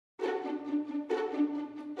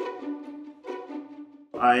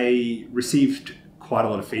I received quite a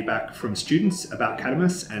lot of feedback from students about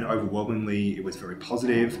Cadmus, and overwhelmingly it was very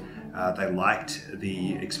positive. They liked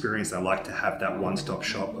the experience. They liked to have that one-stop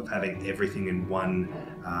shop of having everything in one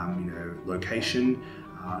location.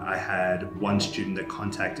 I had one student that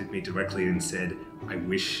contacted me directly and said, I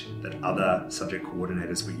wish that other subject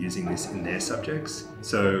coordinators were using this in their subjects.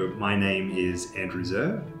 So my name is Andrew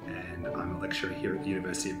Zer, and I'm a lecturer here at the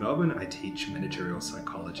University of Melbourne. I teach managerial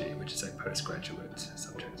psychology, which is a postgraduate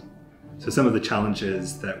subject. So some of the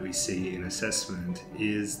challenges that we see in assessment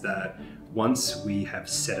is that once we have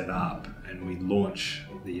set it up and we launch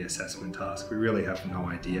the assessment task, we really have no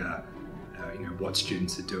idea what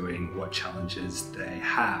students are doing, what challenges they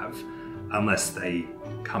have, unless they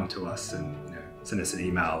come to us and send us an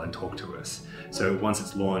email and talk to us. So once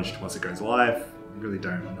it's launched, once it goes live, we really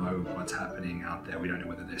don't know what's happening out there. We don't know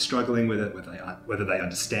whether they're struggling with it, whether they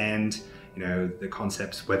understand the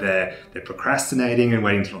concepts, whether they're procrastinating and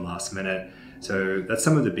waiting till the last minute. So that's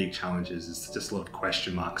some of the big challenges, is just a lot of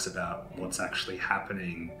question marks about what's actually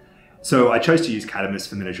happening. So I chose to use Cadmus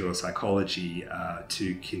for managerial psychology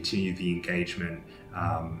to continue the engagement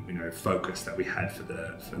focus that we had for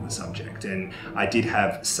the subject. And I did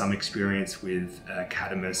have some experience with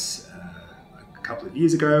Cadmus a couple of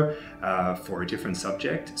years ago for a different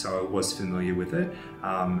subject, so I was familiar with it.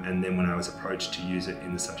 And then when I was approached to use it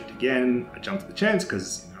in the subject again, I jumped at the chance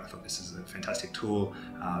because I thought this is a fantastic tool.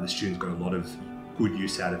 The students got a lot of good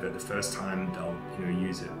use out of it the first time. They'll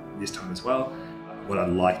use it this time as well. What I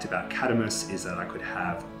liked about Cadmus is that I could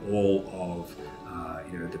have all of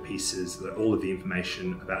the pieces, all of the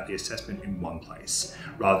information about the assessment in one place,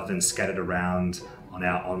 rather than scattered around on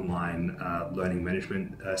our online learning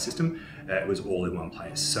management system. It was all in one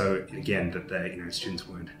place. So again, that students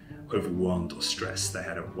weren't overwhelmed or stressed. They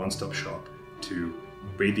had a one-stop shop to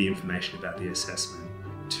read the information about the assessment,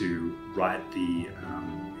 to write the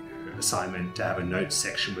assignment, to have a notes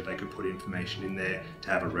section where they could put information in there, to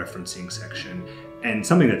have a referencing section, and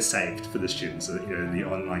something that's saved for the students. So the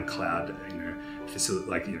online cloud,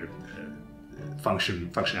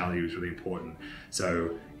 functionality was really important.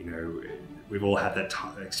 So we've all had that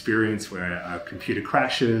experience where our computer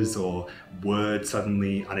crashes or Word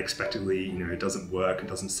suddenly, unexpectedly, doesn't work, it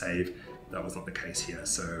doesn't save. That was not the case here.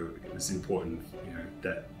 So it was important,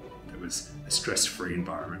 that there was a stress-free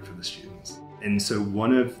environment for the students. And so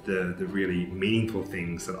one of the really meaningful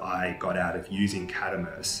things that I got out of using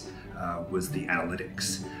Cadmus was the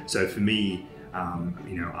analytics. So for me,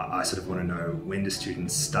 I sort of want to know, when do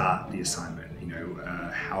students start the assignment?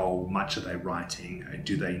 How much are they writing?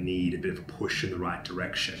 Do they need a bit of a push in the right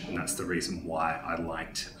direction? And that's the reason why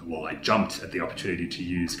I jumped at the opportunity to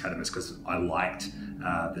use Cadmus, because I liked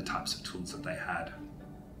the types of tools that they had.